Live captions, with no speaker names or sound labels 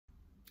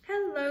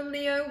Hello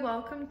Leo,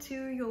 welcome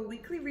to your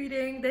weekly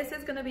reading. This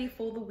is going to be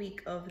for the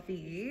week of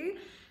the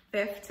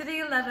 5th to the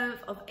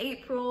 11th of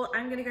April.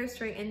 I'm going to go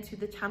straight into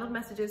the channeled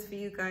messages for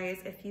you guys.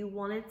 If you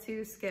wanted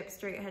to skip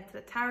straight ahead to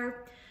the tarot,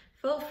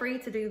 feel free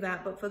to do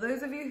that. But for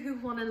those of you who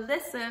want to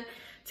listen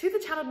to the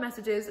channeled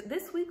messages,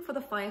 this week for the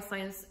fire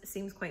signs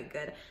seems quite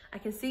good. I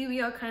can see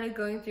we are kind of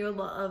going through a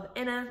lot of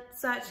inner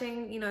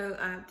searching,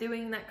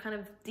 doing that kind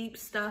of deep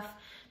stuff.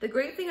 The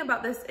great thing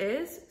about this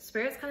is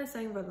Spirit's kind of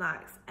saying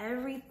relax.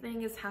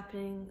 Everything is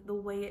happening the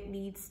way it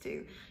needs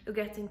to. You're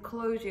getting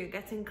closure, you're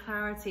getting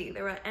clarity.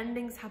 There are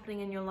endings happening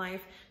in your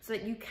life so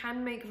that you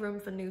can make room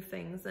for new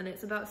things. And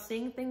it's about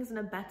seeing things in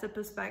a better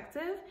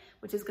perspective,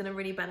 which is going to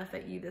really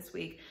benefit you this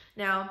week.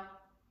 Now,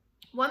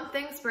 one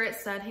thing Spirit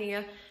said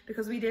here,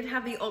 because we did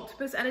have the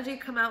octopus energy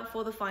come out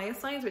for the fire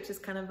signs, which is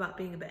kind of about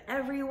being a bit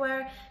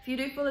everywhere. If you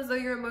do feel as though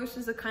your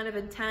emotions are kind of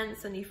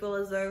intense and you feel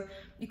as though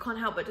you can't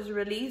help but just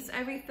release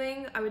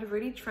everything, I would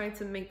really try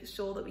to make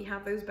sure that we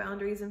have those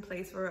boundaries in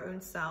place for our own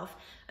self.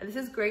 And this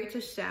is great to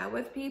share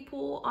with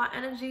people, our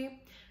energy,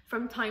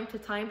 from time to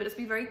time, but just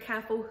be very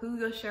careful who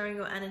you're sharing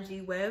your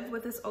energy with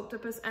this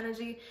octopus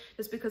energy,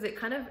 just because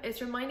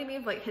it's reminding me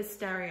of like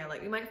hysteria.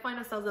 Like we might find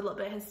ourselves a little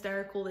bit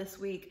hysterical this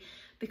week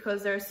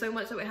because there's so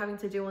much that we're having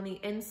to do on the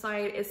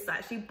inside. It's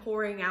actually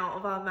pouring out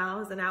of our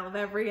mouths and out of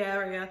every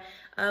area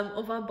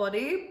of our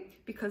body,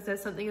 because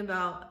there's something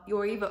about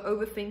you're either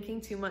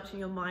overthinking too much in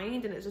your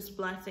mind and it's just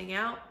blurting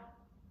out.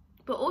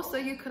 But also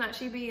you can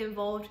actually be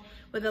involved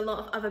with a lot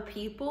of other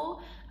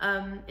people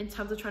in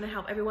terms of trying to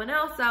help everyone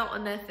else out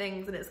on their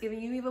things, and it's giving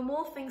you even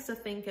more things to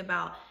think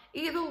about.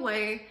 Either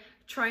way,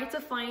 try to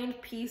find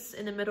peace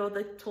in the middle of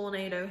the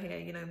tornado here.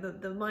 You know,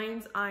 the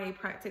mind's eye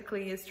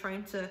practically is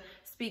trying to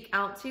speak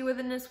out to you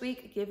within this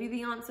week, give you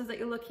the answers that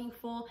you're looking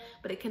for,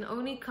 but it can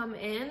only come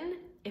in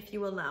if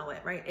you allow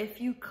it, right? If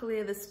you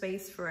clear the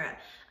space for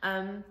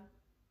it.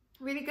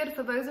 Really good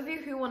for those of you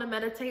who want to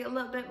meditate a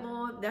little bit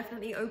more,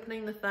 definitely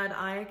opening the third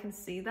eye, I can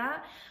see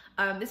that.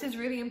 This is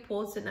really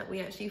important that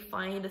we actually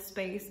find a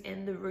space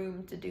in the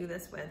room to do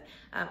this with.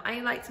 I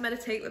like to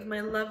meditate with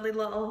my lovely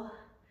little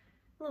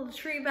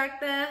tree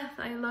back there.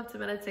 I love to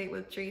meditate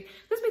with trees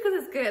just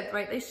because it's good,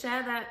 right? They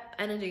share that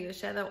energy, they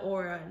share their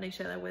aura, and they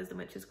share their wisdom,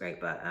 which is great.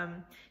 But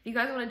if you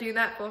guys want to do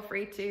that, feel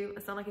free to.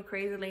 I sound like a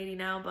crazy lady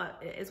now,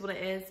 but it is what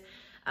it is.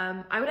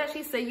 I would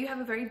actually say you have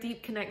a very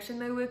deep connection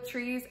though with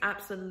trees.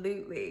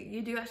 Absolutely,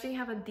 you do actually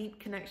have a deep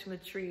connection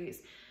with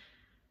trees.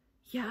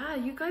 Yeah,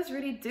 you guys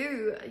really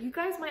do. You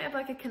guys might have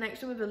like a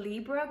connection with a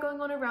Libra going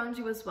on around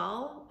you as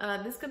well.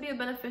 This could be a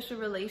beneficial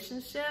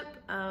relationship.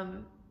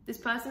 This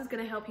person's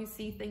going to help you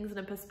see things in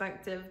a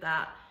perspective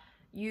that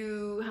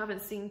you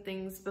haven't seen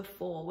things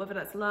before, whether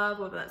that's love,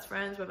 whether that's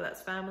friends, whether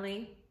that's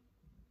family.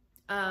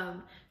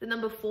 The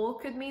number 4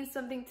 could mean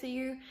something to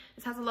you.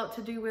 This has a lot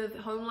to do with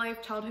home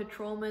life, childhood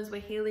traumas.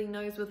 We're healing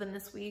those within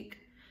this week.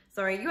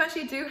 Sorry, you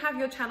actually do have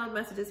your channeled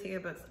messages here,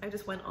 but I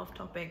just went off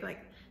topic. Like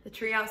the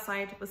tree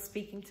outside was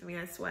speaking to me,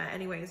 I swear.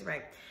 Anyways,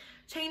 right.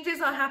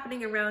 Changes are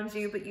happening around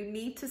you, but you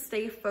need to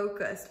stay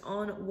focused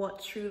on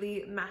what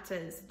truly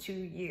matters to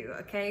you,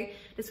 okay?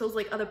 This feels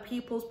like other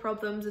people's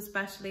problems,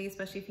 especially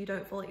if you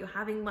don't feel like you're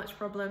having much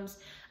problems,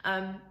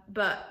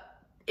 but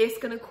it's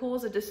going to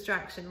cause a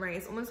distraction, right?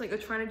 It's almost like you're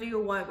trying to do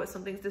your work, but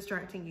something's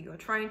distracting you. You're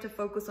trying to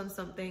focus on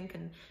something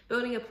and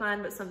building a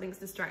plan, but something's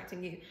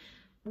distracting you.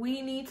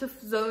 We need to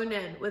zone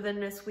in within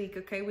this week,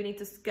 okay? We need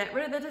to get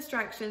rid of the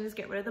distractions,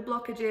 get rid of the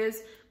blockages.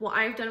 What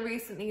I've done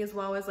recently as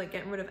well is like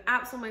getting rid of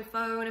apps on my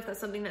phone if that's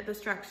something that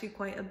distracts you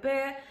quite a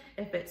bit.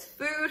 If it's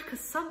food,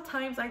 because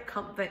sometimes I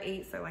comfort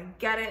eat, so I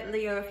get it,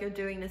 Leo, if you're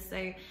doing the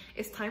same.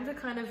 It's time to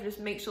kind of just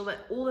make sure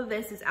that all of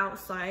this is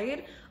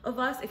outside of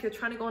us. If you're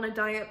trying to go on a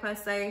diet per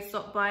se,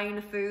 stop buying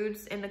the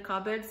foods in the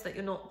cupboards so that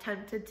you're not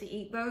tempted to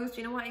eat those.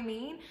 Do you know what I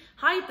mean?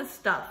 Hide the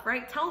stuff,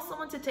 right? Tell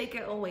someone to take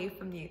it away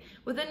from you.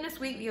 Within this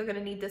week, you're going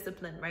to need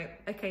discipline, right?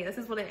 Okay, this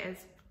is what it is.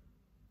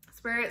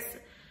 Spirit's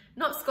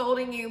not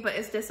scolding you, but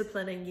it's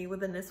disciplining you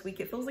within this week.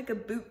 It feels like a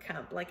boot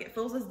camp. Like it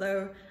feels as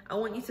though I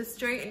want you to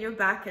straighten your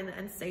back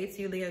and say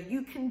to you, Leo,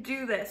 you can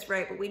do this,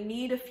 right? But we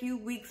need a few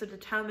weeks of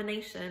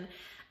determination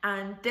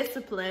and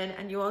discipline,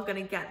 and you are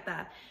going to get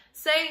there.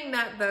 Saying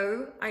that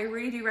though, I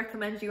really do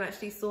recommend you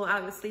actually sort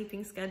out your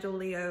sleeping schedule,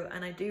 Leo,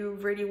 and I do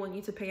really want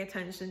you to pay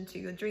attention to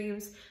your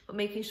dreams, but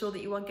making sure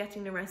that you are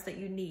getting the rest that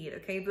you need,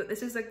 okay? But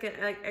this is like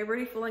I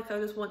really feel like I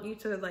just want you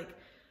to like,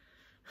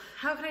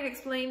 how can I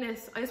explain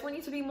this? I just want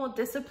you to be more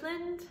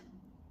disciplined.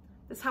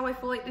 That's how I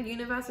feel like the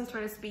universe is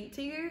trying to speak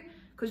to you,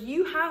 because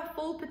you have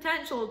full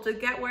potential to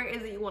get where it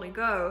is that you want to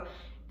go.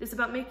 It's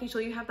about making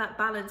sure you have that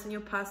balance in your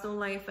personal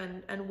life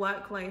and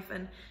work life,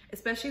 and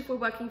especially if we're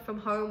working from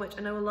home, which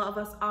I know a lot of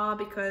us are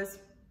because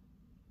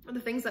of the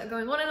things that are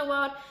going on in the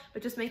world,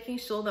 but just making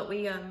sure that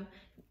we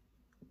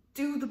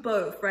do the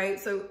both, right?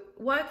 So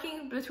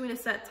working between a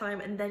set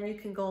time and then you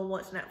can go and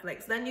watch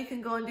Netflix, then you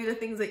can go and do the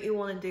things that you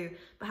want to do,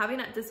 but having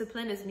that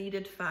discipline is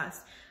needed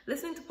first.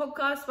 Listening to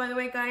podcasts, by the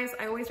way, guys,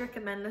 I always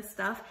recommend this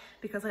stuff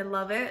because I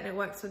love it and it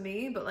works for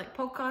me, but like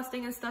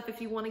podcasting and stuff,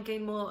 if you want to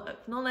gain more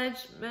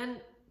acknowledgement,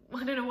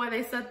 I don't know why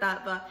they said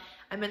that, but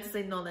I meant to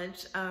say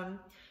knowledge.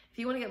 If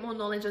you want to get more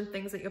knowledge on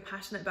things that you're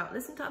passionate about,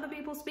 listen to other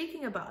people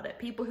speaking about it.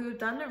 People who have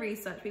done the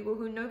research, people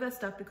who know their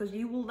stuff, because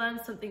you will learn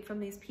something from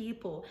these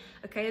people.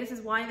 Okay, this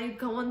is why they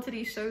go on to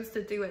these shows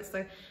to do it.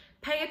 So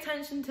pay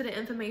attention to the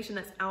information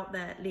that's out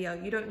there, Leo.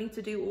 You don't need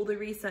to do all the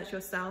research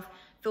yourself.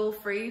 Feel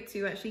free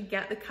to actually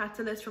get the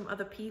catalyst from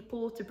other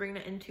people to bring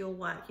that into your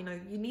work. You know,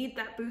 you need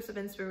that boost of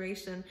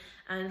inspiration,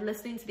 and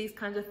listening to these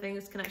kinds of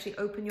things can actually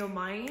open your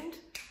mind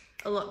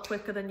a lot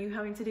quicker than you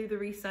having to do the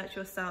research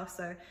yourself.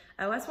 So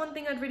that's one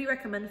thing I'd really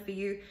recommend for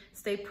you.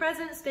 Stay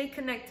present, stay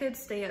connected,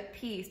 stay at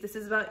peace. This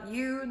is about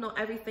you, not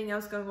everything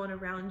else going on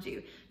around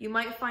you. You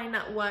might find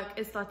that work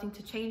is starting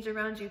to change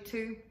around you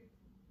too.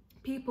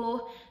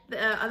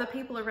 Other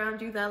people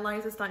around you, their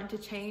lives are starting to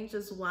change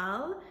as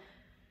well.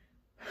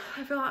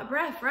 I feel out of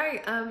breath,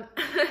 right?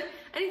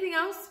 Anything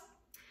else?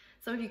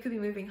 Some of you could be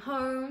moving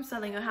home,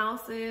 selling your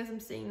houses.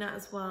 I'm seeing that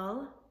as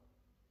well.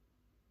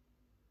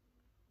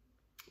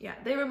 Yeah,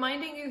 they're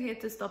reminding you here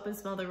to stop and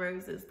smell the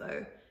roses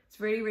though. It's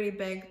really, really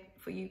big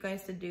for you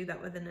guys to do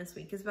that within this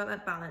week. It's about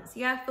that balance.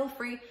 Yeah, feel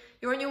free.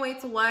 You're on your way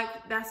to work,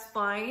 that's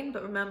fine.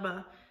 But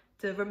remember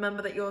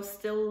that you're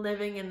still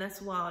living in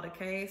this world,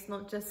 okay? It's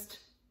not just,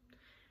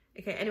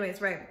 okay, anyways,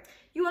 right.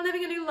 You are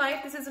living a new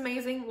life. This is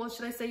amazing. What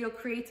should I say? You're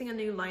creating a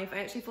new life. I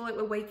actually feel like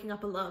we're waking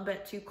up a little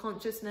bit to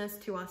consciousness,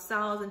 to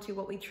ourselves, and to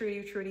what we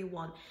truly, truly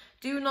want.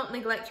 Do not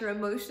neglect your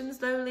emotions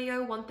though,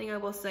 Leo. One thing I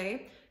will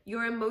say,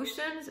 your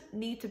emotions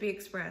need to be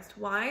expressed.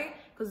 Why?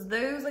 Because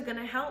those are going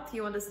to help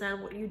you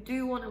understand what you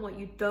do want and what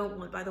you don't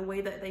want by the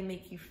way that they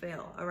make you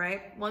feel, all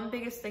right? One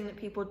biggest thing that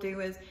people do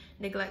is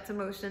neglect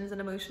emotions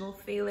and emotional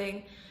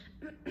feeling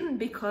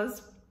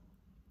because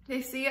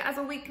they see it as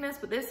a weakness,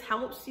 but this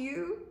helps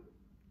you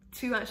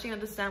to actually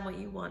understand what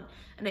you want.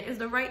 And it is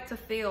the right to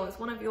feel. It's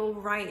one of your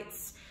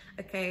rights,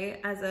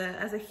 okay, as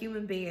a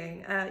human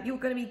being. You're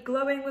going to be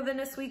glowing within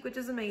this week, which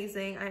is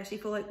amazing. I actually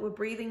feel like we're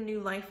breathing new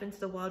life into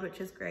the world,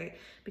 which is great.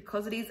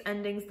 Because of these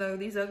endings though,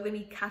 these are going to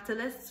be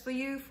catalysts for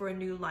you for a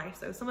new life.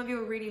 So some of you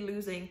are really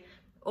losing,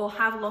 or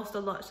have lost a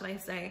lot, should I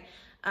say,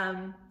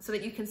 so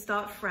that you can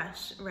start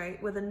fresh,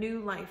 right, with a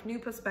new life, new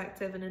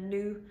perspective, and a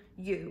new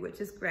you,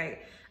 which is great.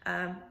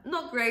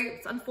 Not great,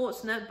 it's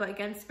unfortunate, but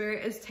again,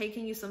 Spirit is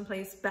taking you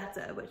someplace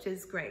better, which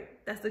is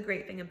great. That's the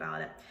great thing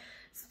about it.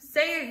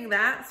 Saying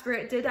that,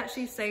 Spirit did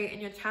actually say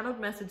in your channeled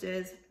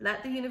messages,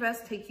 let the universe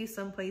take you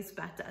someplace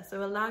better.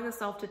 So allow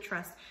yourself to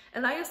trust.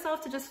 Allow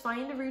yourself to just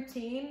find a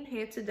routine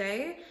here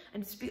today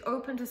and just be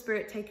open to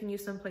Spirit taking you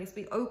someplace.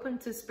 Be open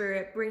to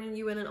Spirit bringing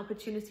you in an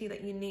opportunity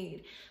that you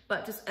need.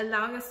 But just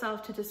allow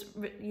yourself to just,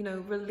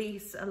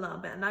 release a little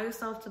bit. Allow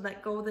yourself to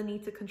let go of the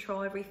need to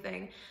control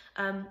everything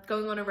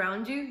going on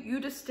around you. You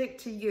just stick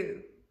to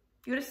you.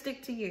 You just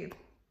stick to you.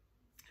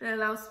 And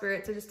allow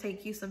Spirit to just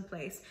take you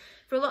someplace.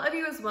 For a lot of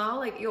you as well,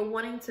 like you're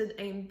wanting to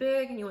aim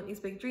big and you want these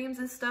big dreams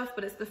and stuff,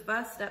 but it's the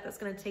first step that's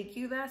going to take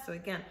you there. So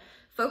again,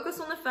 focus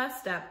on the first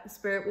step.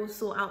 Spirit will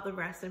sort out the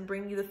rest and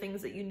bring you the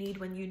things that you need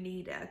when you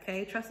need it,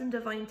 okay? Trust in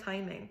divine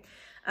timing.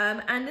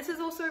 And this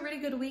is also a really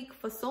good week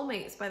for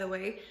soulmates, by the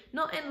way.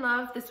 Not in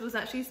love. This was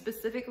actually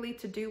specifically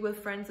to do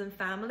with friends and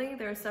family.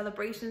 There are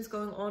celebrations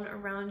going on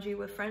around you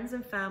with friends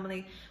and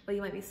family where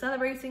you might be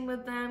celebrating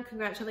with them,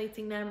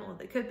 congratulating them, or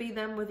it could be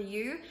them with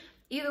you.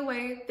 Either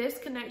way, these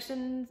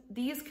connections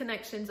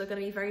are going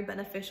to be very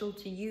beneficial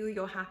to you,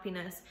 your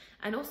happiness,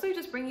 and also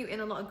just bring you in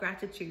a lot of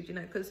gratitude,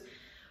 because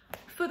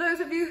for those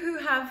of you who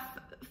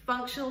have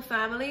functional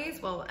families,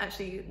 well,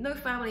 actually, no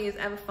family is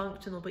ever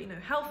functional, but,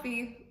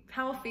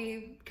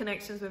 healthy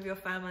connections with your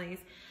families,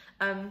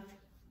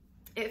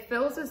 it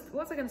feels as,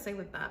 what was I going to say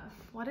with that?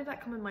 Why did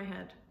that come in my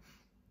head?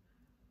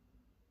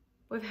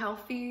 Those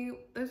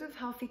with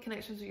healthy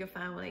connections with your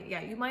family,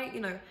 yeah, you might,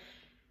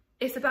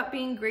 it's about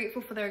being grateful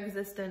for their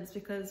existence,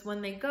 because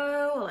when they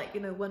go,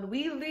 or when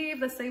we leave,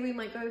 let's say we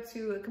might go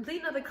to a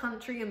complete another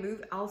country and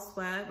move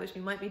elsewhere, which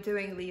we might be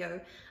doing, Leo,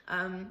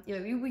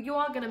 you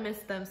are going to miss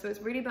them. So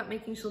it's really about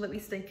making sure that we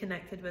stay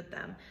connected with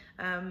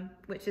them,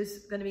 which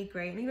is going to be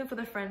great. And even for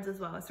the friends as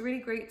well. It's really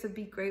great to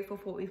be grateful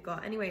for what we've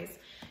got. Anyways,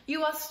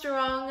 you are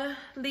strong,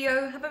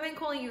 Leo. Have I been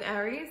calling you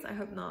Aries? I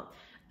hope not.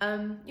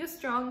 You're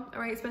strong, all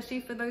right, especially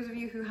for those of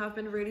you who have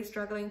been really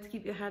struggling to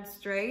keep your head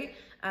straight.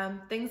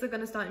 Things are going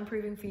to start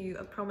improving for you,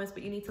 I promise,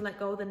 but you need to let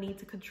go of the need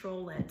to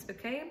control it,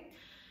 okay?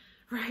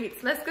 Right,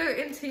 let's go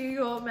into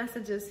your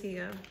messages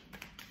here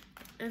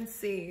and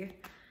see.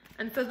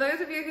 And for those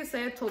of you who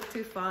say I talk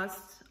too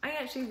fast, I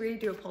actually really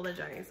do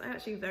apologize.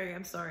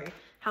 I'm sorry.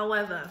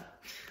 However,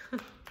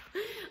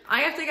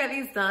 I have to get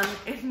these done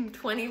in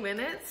 20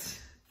 minutes.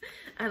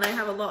 And I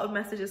have a lot of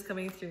messages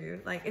coming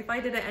through. Like, if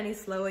I did it any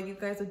slower, you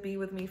guys would be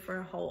with me for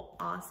a whole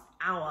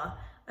hour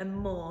and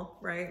more,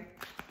 right?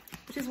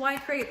 Which is why I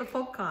create the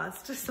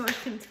podcast, just so I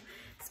can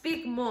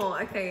speak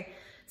more. Okay,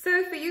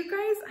 so for you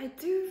guys, I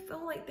do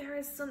feel like there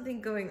is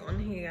something going on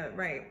here,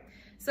 right?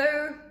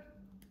 So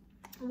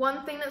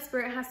one thing that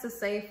Spirit has to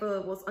say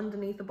for what's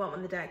underneath the bottom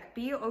of the deck,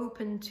 be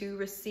open to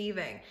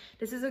receiving.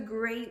 This is a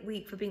great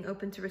week for being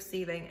open to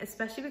receiving,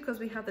 especially because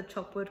we have the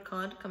Chopwood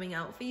card coming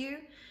out for you.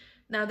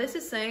 Now, this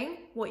is saying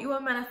what you are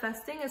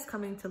manifesting is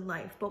coming to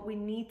life, but we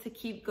need to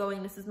keep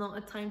going. This is not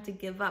a time to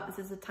give up. This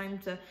is a time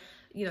to,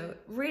 you know,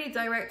 really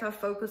direct our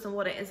focus on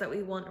what it is that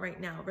we want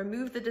right now.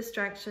 Remove the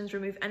distractions,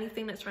 remove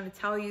anything that's trying to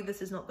tell you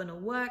this is not going to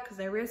work, because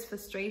there is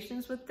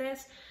frustrations with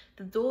this.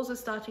 The doors are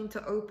starting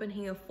to open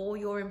here for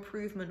your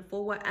improvement,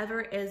 for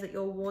whatever it is that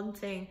you're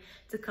wanting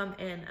to come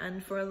in.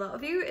 And for a lot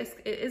of you, it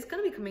is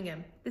going to be coming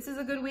in. This is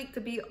a good week to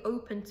be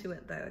open to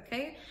it though,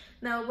 okay?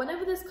 Now,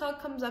 whenever this card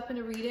comes up in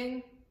a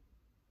reading,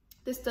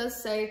 this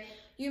does say,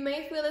 you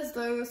may feel as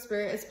though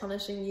Spirit is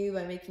punishing you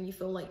by making you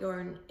feel like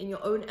you're in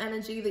your own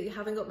energy, that you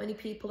haven't got many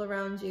people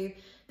around you.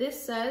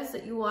 This says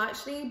that you are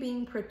actually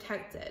being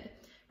protected,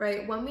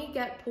 right? When we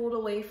get pulled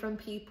away from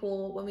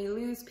people, when we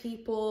lose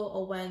people,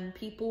 or when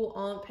people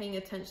aren't paying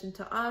attention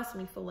to us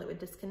and we feel like we're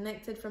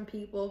disconnected from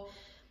people,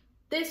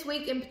 this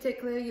week in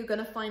particular, you're going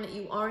to find that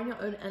you are in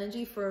your own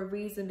energy for a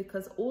reason,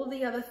 because all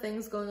the other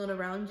things going on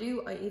around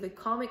you are either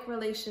karmic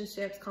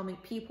relationships,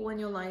 karmic people in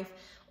your life,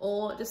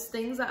 or just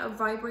things that are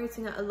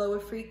vibrating at a lower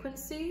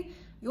frequency.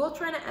 You're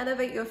trying to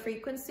elevate your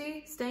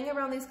frequency. Staying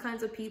around these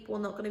kinds of people are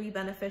not going to be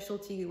beneficial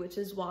to you, which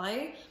is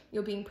why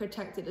you're being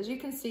protected. As you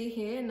can see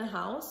here in the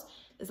house,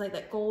 it's like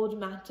that gold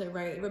matter,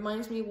 right? It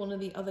reminds me of one of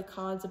the other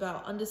cards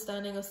about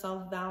understanding of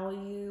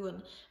self-value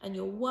and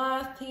your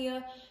worth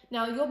here.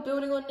 Now, you're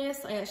building on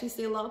this. I actually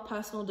see a lot of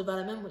personal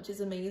development, which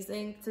is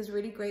amazing. This is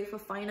really great for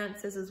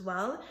finances as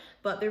well.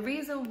 But the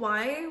reason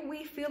why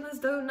we feel as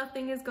though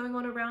nothing is going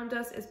on around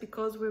us is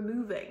because we're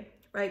moving,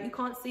 right? You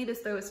can't see this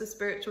though, it's a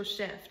spiritual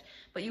shift,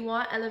 but you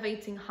are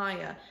elevating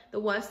higher. The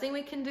worst thing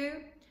we can do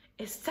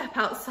is step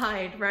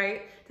outside,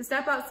 right? To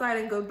step outside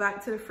and go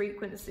back to the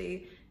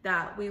frequency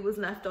that we was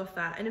left off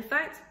at. And in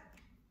fact,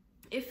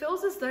 it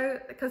feels as though,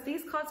 because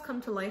these cards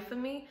come to life for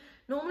me,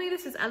 normally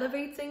this is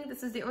elevating.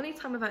 This is the only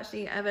time I've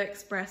actually ever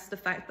expressed the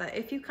fact that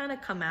if you kind of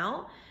come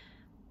out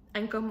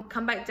and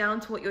come back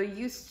down to what you're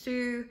used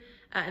to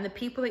and the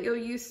people that you're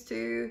used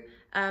to,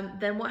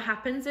 then what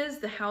happens is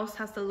the house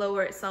has to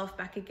lower itself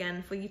back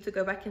again for you to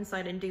go back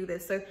inside and do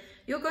this. So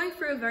you're going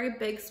through a very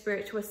big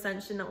spiritual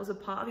ascension that was a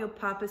part of your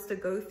purpose to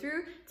go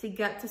through to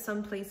get to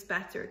someplace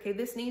better. Okay,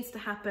 this needs to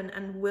happen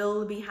and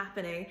will be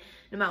happening.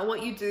 No matter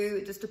what you do,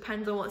 it just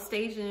depends on what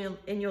stage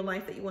in your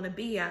life that you want to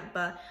be at.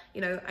 But,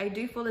 you know, I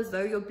do feel as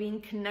though you're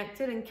being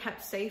connected and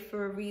kept safe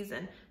for a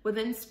reason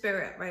within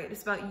spirit, right?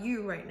 It's about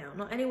you right now,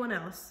 not anyone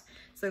else.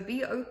 So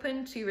be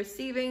open to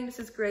receiving. This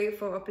is great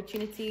for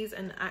opportunities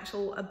and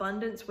actual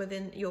abundance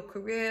within your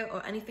career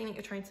or anything that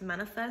you're trying to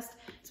manifest,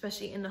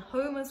 especially in the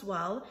home as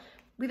well.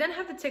 We then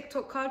have the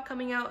TikTok card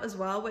coming out as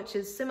well, which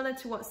is similar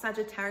to what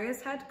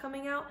Sagittarius had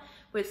coming out,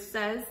 which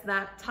says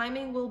that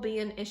timing will be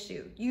an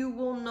issue. You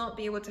will not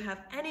be able to have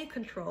any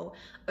control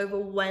over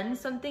when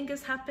something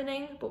is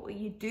happening, but what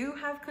you do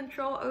have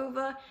control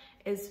over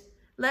is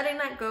letting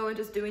that go and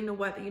just doing the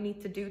work that you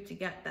need to do to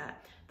get there.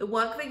 The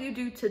work that you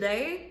do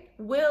today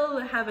will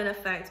have an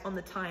effect on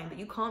the time, but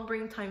you can't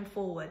bring time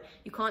forward.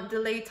 You can't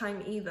delay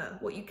time either.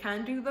 What you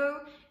can do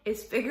though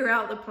is figure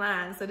out the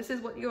plan. So this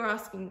is what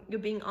you're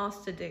being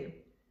asked to do.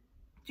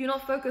 Do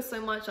not focus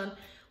so much on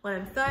when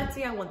I'm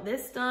 30, I want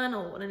this done,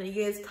 or in a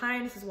year's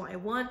time, this is what I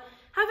want.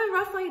 Have a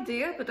rough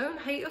idea, but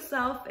don't hate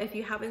yourself if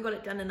you haven't got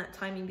it done in that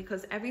timing,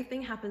 because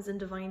everything happens in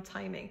divine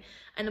timing.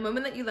 And the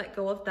moment that you let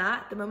go of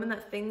that, the moment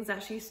that things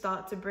actually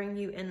start to bring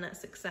you in that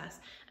success.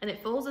 And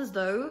it feels as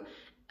though,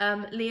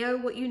 Leo,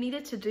 what you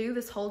needed to do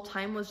this whole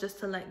time was just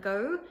to let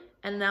go,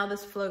 and now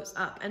this floats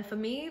up. And for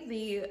me,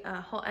 the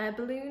hot air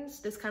balloons,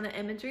 this kind of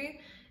imagery,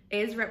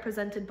 is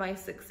represented by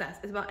success.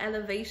 It's about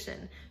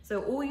elevation.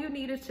 So all you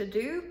needed to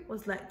do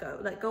was let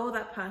go of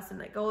that person,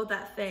 let go of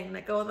that thing,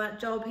 let go of that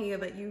job here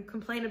that you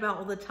complain about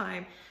all the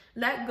time.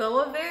 Let go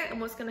of it,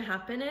 and what's going to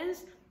happen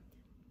is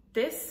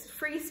this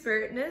free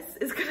spiritness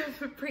is going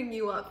to bring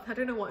you up. I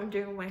don't know what I'm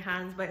doing with my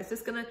hands, but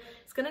it's going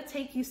to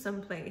take you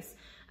someplace.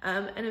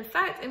 And in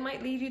fact, it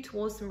might lead you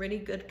towards some really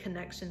good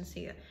connections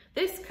here.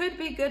 This could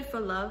be good for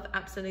love,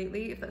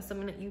 absolutely, if that's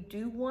something that you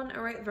do want,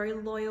 all right, very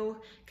loyal,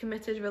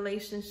 committed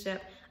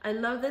relationship. I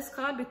love this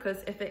card because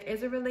if it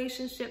is a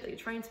relationship that you're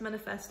trying to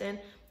manifest in,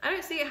 I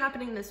don't see it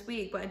happening this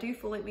week, but I do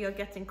feel like we are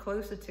getting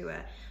closer to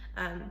it.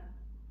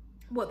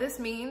 What this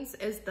means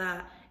is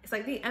that it's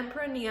like the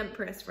Emperor and the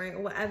Empress, right,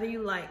 or whatever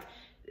you like,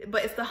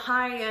 but it's the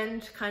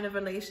high-end kind of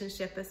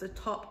relationship. It's the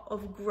top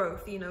of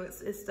growth, you know,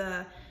 it's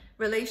the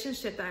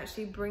relationship that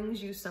actually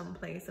brings you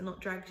someplace and not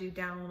drags you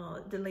down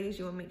or delays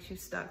you or makes you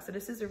stuck. So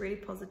this is a really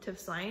positive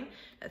sign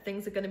that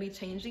things are going to be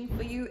changing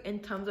for you in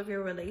terms of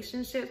your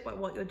relationships by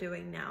what you're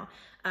doing now.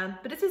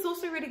 But this is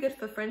also really good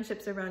for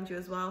friendships around you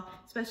as well,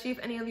 especially if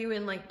any of you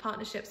in like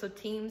partnerships or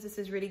teams. This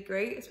is really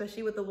great,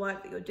 especially with the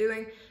work that you're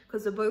doing,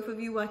 because the both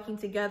of you working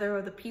together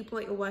or the people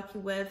that you're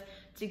working with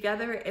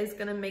together is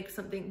going to make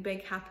something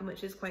big happen,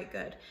 which is quite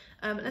good.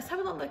 Let's have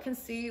a look and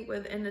see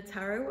within the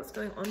tarot what's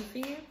going on for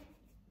you.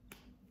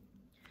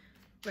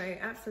 Right,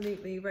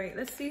 absolutely. Right,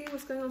 let's see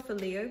what's going on for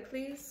Leo,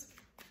 please.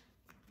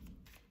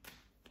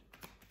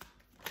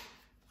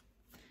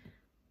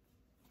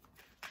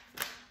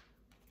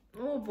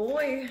 Oh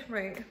boy,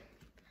 right.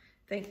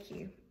 Thank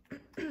you.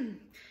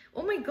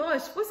 Oh my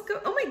gosh,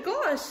 oh my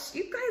gosh,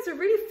 you guys are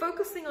really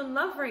focusing on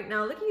love right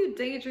now. Look at you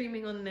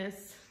daydreaming on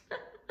this.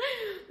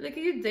 Look at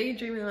you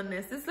daydreaming on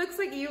this. This looks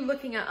like you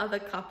looking at other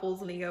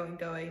couples, Leo, and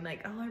going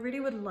like, oh, I really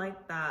would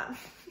like that.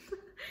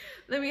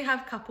 Then we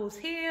have couples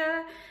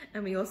here,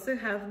 and we also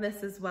have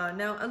this as well.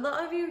 Now, a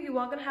lot of you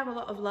are going to have a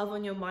lot of love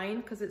on your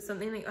mind because it's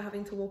something that you're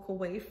having to walk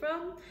away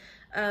from.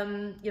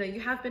 You know,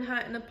 you have been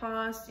hurt in the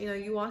past. You know,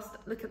 you are,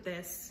 look at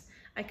this.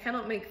 I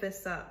cannot make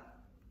this up.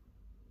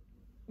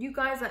 You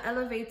guys are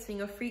elevating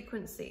your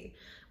frequency.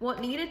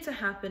 What needed to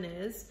happen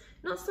is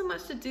not so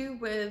much to do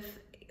with,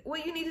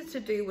 what you needed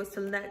to do was to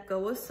let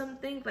go of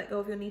something, let go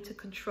of your need to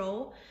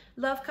control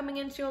love coming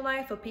into your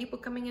life or people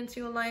coming into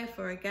your life,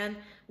 or again,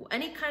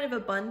 any kind of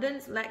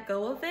abundance, let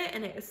go of it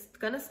and it's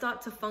going to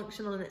start to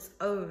function on its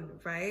own,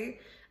 right?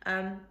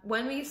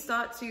 When we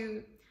start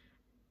to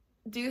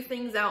do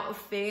things out of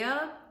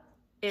fear,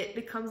 it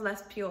becomes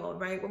less pure,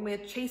 right? When we're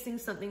chasing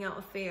something out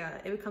of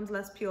fear, it becomes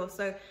less pure.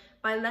 So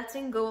by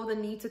letting go of the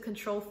need to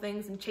control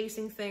things and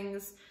chasing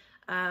things,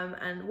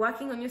 and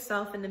working on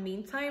yourself in the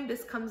meantime,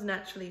 this comes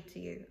naturally to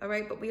you, all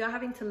right? But we are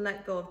having to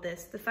let go of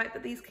this. The fact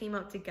that these came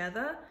out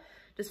together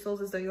just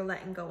feels as though you're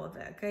letting go of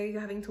it, okay?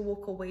 You're having to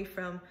walk away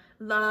from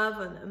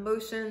love and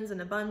emotions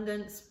and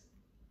abundance.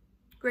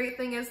 Great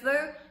thing is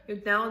though, you're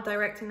now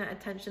directing that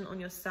attention on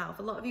yourself.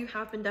 A lot of you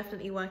have been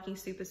definitely working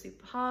super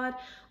hard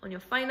on your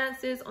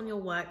finances, on your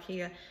work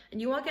here,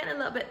 and you are getting a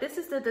little bit, this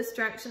is the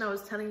distraction I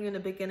was telling you in the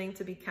beginning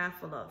to be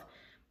careful of.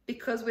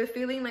 Because we're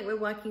feeling like we're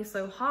working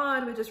so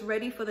hard, we're just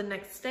ready for the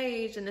next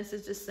stage, and this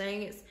is just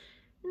saying it's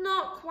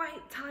not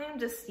quite time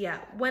just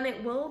yet. When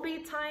it will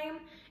be time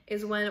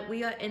is when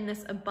we are in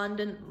this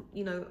abundant,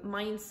 you know,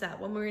 mindset,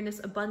 when we're in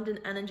this abundant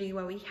energy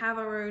where we have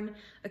our own,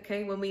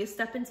 okay, when we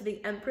step into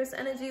the Empress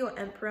energy or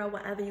Emperor,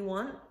 whatever you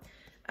want,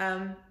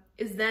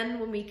 is then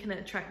when we can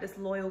attract this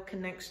loyal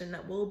connection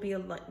that will be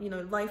a, you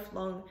know,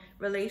 lifelong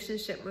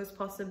relationship most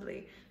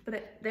possibly.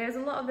 But there's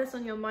a lot of this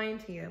on your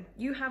mind here.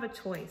 You have a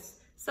choice.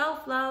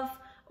 Self-love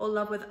or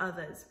love with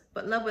others.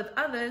 But love with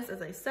others,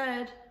 as I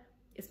said,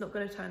 it's not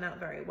going to turn out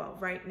very well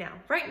right now,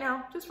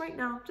 just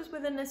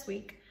within this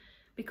week,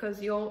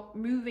 because you're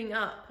moving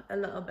up a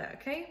little bit,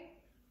 okay?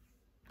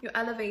 You're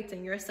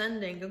elevating, you're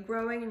ascending, you're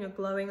growing and you're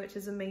glowing, which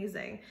is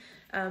amazing.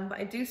 But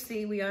I do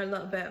see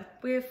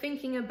we're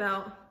thinking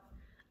about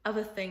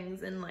other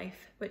things in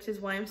life, which is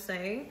why I'm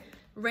saying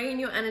rein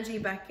your energy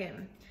back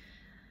in.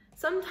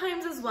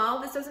 Sometimes as well,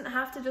 this doesn't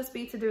have to just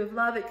be to do with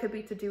love. It could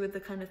be to do with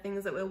the kind of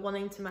things that we're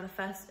wanting to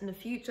manifest in the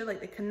future,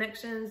 like the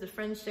connections, the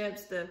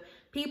friendships, the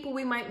people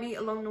we might meet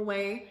along the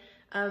way.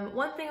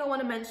 One thing I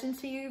want to mention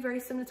to you, very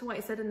similar to what I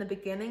said in the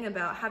beginning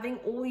about having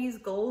all these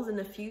goals in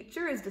the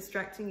future is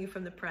distracting you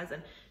from the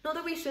present. Not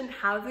that we shouldn't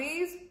have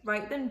these,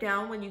 write them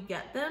down when you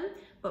get them,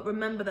 but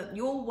remember that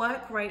your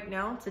work right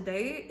now,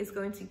 today, is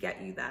going to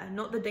get you there,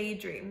 not the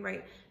daydream,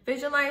 right?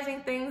 Visualizing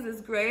things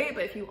is great,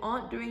 but if you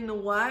aren't doing the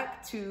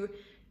work to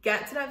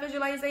get to that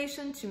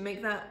visualization, to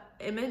make that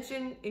image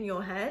in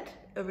your head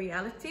a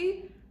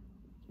reality,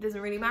 it doesn't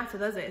really matter,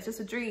 does it? It's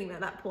just a dream at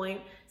that point.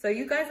 So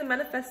you guys are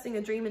manifesting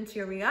a dream into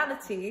your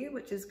reality,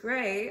 which is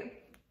great,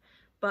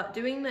 but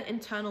doing the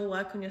internal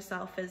work on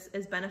yourself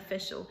is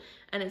beneficial.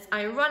 And it's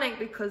ironic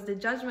because the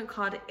Judgment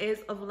card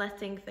is of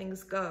letting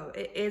things go.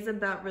 It is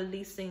about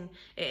releasing.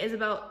 It is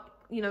about,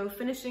 you know,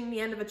 finishing the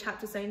end of a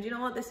chapter saying, do you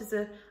know what, this is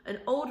an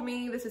old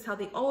me, this is how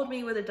the old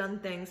me would have done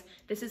things,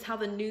 this is how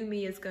the new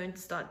me is going to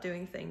start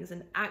doing things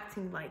and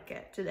acting like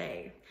it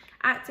today.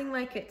 Acting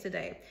like it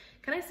today.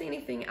 Can I say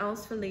anything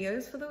else for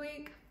Leos for the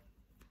week?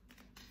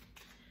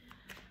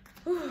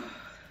 Whew.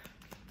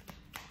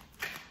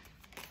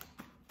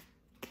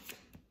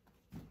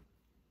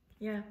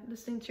 Yeah,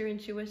 listening to your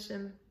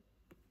intuition.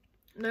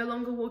 No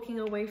longer walking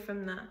away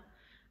from that,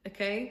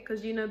 okay?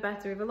 Because you know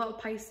better. We have a lot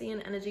of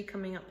Piscean energy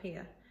coming up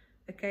here.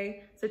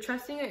 Okay, so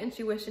trusting your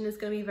intuition is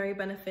going to be very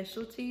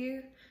beneficial to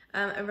you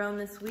around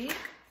this week.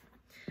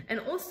 And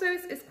also,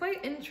 it's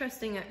quite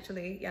interesting,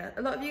 actually. Yeah,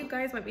 a lot of you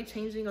guys might be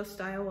changing your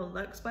style or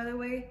looks, by the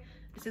way.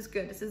 This is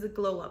good. This is a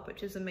glow up,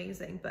 which is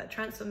amazing. But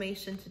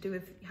transformation to do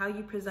with how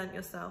you present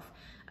yourself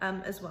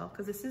as well.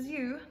 Because this is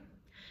you.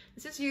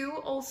 This is you,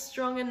 all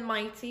strong and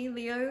mighty,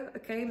 Leo.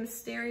 Okay,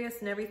 mysterious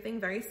and everything,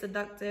 very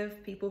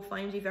seductive. People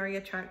find you very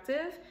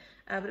attractive.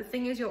 But the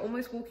thing is, you're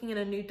almost walking in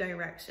a new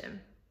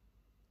direction.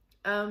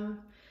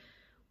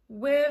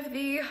 With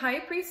the High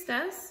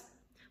Priestess,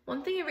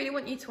 one thing I really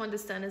want you to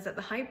understand is that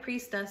the High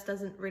Priestess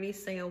doesn't really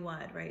say a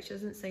word, right? She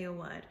doesn't say a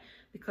word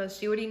because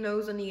she already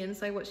knows on the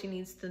inside what she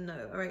needs to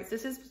know, all right? So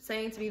this is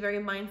saying to be very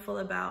mindful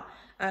about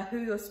who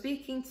you're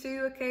speaking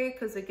to, okay?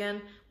 Because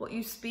again, what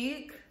you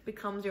speak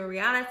becomes your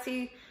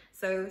reality.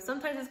 So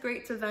sometimes it's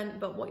great to vent,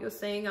 but what you're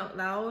saying out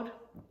loud,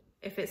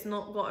 if it's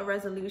not got a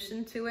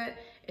resolution to it,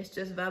 it's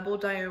just verbal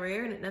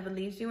diarrhea and it never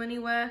leads you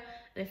anywhere.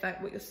 And in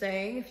fact, what you're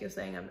saying, if you're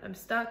saying I'm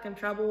stuck, I'm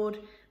troubled,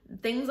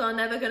 things are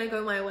never going to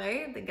go my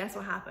way, then guess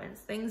what happens?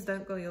 Things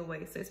don't go your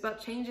way. So it's about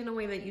changing the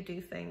way that you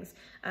do things.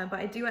 But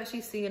I do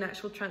actually see an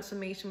actual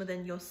transformation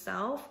within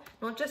yourself,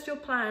 not just your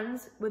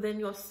plans, within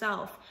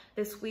yourself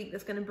this week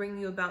that's going to bring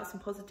you about some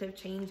positive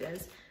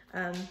changes,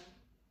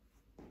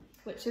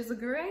 which is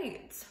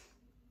great.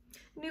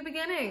 New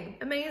beginning.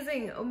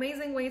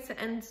 Amazing way to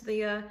end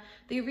the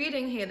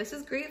reading here. This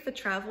is great for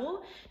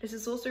travel. This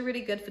is also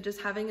really good for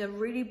just having a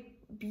really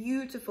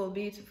beautiful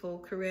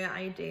career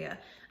idea,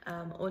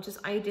 or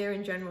just idea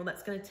in general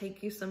that's going to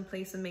take you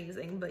someplace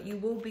amazing. But you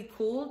will be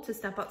called to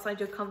step outside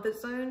your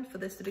comfort zone for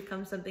this to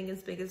become something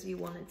as big as you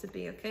want it to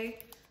be, okay?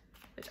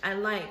 Which I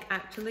like,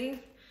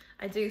 actually.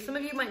 I do. Some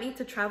of you might need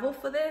to travel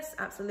for this,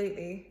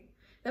 absolutely.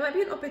 There might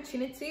be an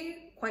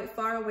opportunity quite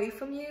far away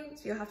from you,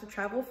 so you'll have to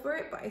travel for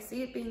it, but I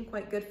see it being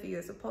quite good for you.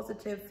 It's a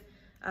positive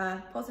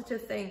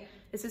thing.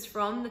 This is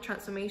from the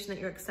transformation that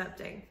you're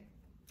accepting.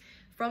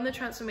 From the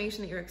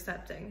transformation that you're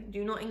accepting.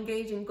 Do not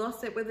engage in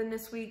gossip within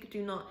this week.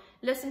 Do not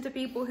listen to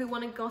people who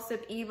want to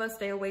gossip either.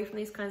 Stay away from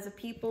these kinds of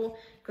people,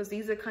 because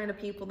these are kind of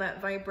people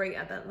that vibrate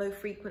at that low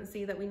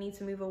frequency that we need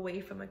to move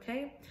away from,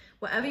 okay?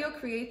 Whatever you're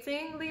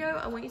creating, Leo,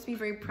 I want you to be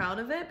very proud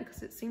of it,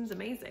 because it seems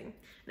amazing.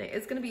 And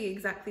it's going to be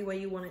exactly where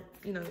you want it,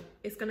 you know,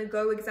 it's going to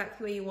go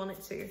exactly where you want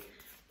it to.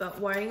 But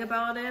worrying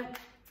about it,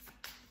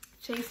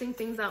 chasing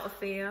things out of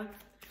fear,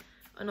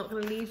 are not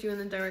going to lead you in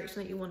the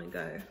direction that you want to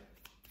go.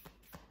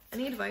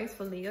 Any advice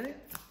for Leo?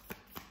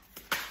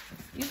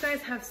 You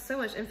guys have so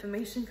much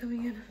information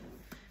coming in.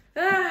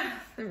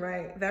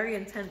 Right, very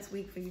intense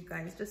week for you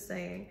guys, just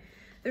saying.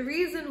 The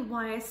reason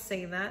why I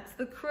say that,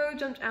 the crow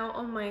jumped out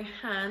on my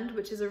hand,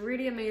 which is a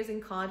really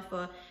amazing card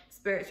for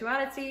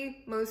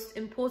spirituality, most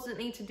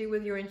importantly to do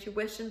with your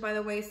intuition, by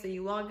the way. So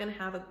you are going to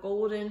have a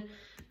golden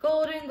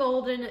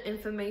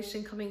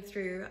information coming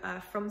through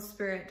from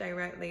spirit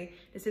directly.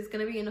 This is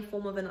going to be in the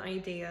form of an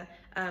idea,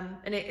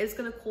 and it is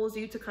going to cause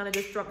you to kind of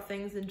just drop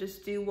things and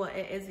just do what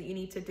it is that you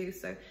need to do.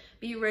 So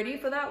be ready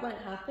for that when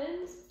it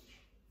happens,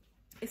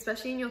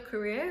 especially in your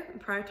career,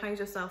 and prioritize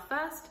yourself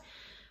first.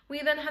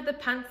 We then had the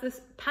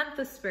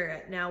Panther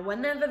Spirit. Now,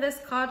 whenever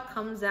this card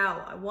comes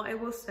out, what I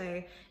will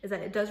say is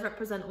that it does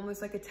represent almost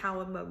like a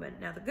tower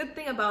moment. Now, the good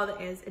thing about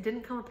it is it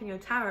didn't come up in your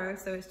tarot,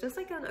 so it's just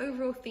like an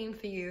overall theme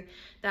for you,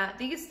 that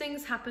these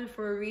things happen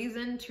for a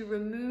reason, to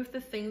remove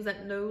the things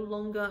that no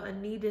longer are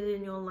needed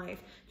in your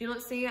life. Do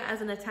not see it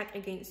as an attack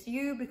against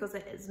you, because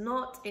it is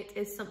not. It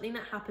is something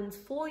that happens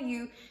for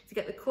you to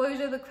get the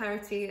closure, the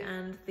clarity,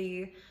 and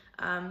the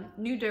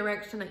new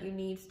direction that you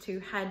need to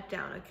head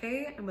down,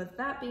 okay? And with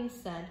that being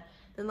said,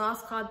 the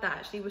last card that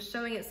actually was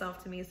showing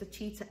itself to me is the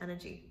cheetah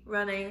energy,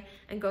 running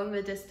and going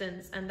the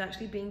distance and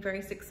actually being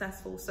very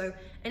successful. So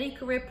any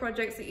career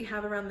projects that you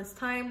have around this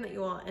time that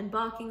you are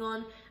embarking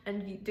on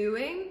and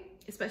doing,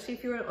 especially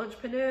if you're an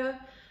entrepreneur,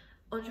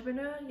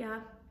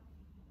 yeah,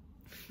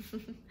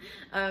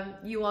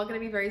 you are going to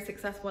be very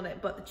successful in it.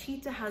 But the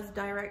cheetah has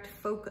direct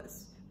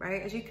focus,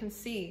 right? As you can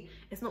see,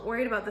 it's not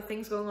worried about the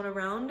things going on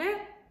around it.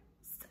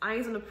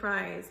 Eyes on the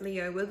prize,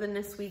 Leo. Within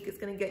this week, it's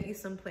going to get you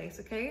someplace,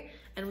 okay?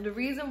 And the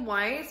reason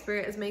why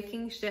Spirit is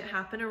making shit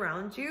happen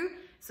around you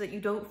so that you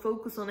don't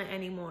focus on it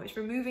anymore. It's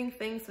removing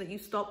things so that you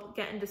stop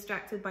getting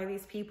distracted by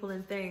these people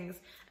and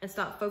things and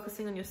start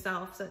focusing on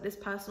yourself, so that this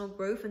personal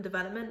growth and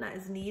development that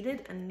is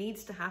needed and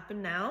needs to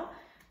happen now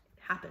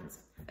happens,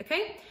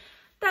 okay?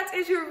 That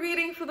is your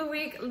reading for the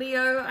week,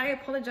 Leo. I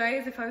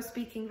apologize if I was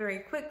speaking very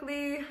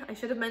quickly. I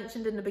should have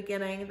mentioned in the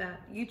beginning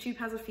that YouTube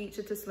has a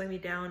feature to slow me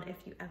down if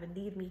you ever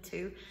need me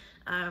to,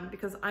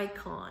 because I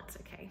can't,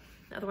 okay?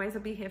 Otherwise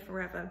I'll be here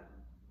forever.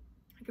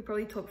 I could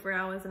probably talk for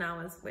hours and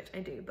hours, which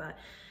I do, but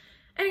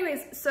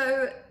anyways,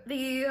 so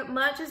the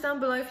merch is down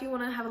below if you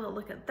want to have a little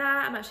look at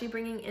that. I'm actually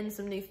bringing in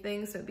some new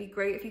things, so it'd be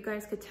great if you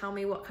guys could tell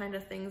me what kind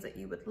of things that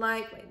you would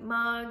like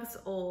mugs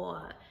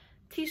or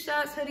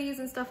t-shirts, hoodies,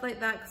 and stuff like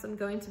that, because I'm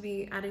going to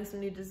be adding some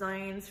new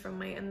designs from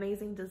my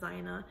amazing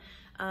designer,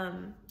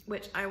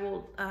 which I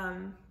will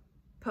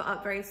put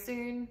up very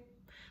soon.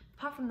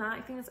 Apart from that,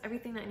 I think that's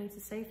everything that I need to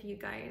say for you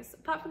guys.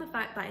 Apart from the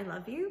fact that I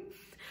love you,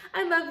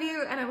 and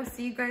I will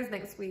see you guys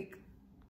next week.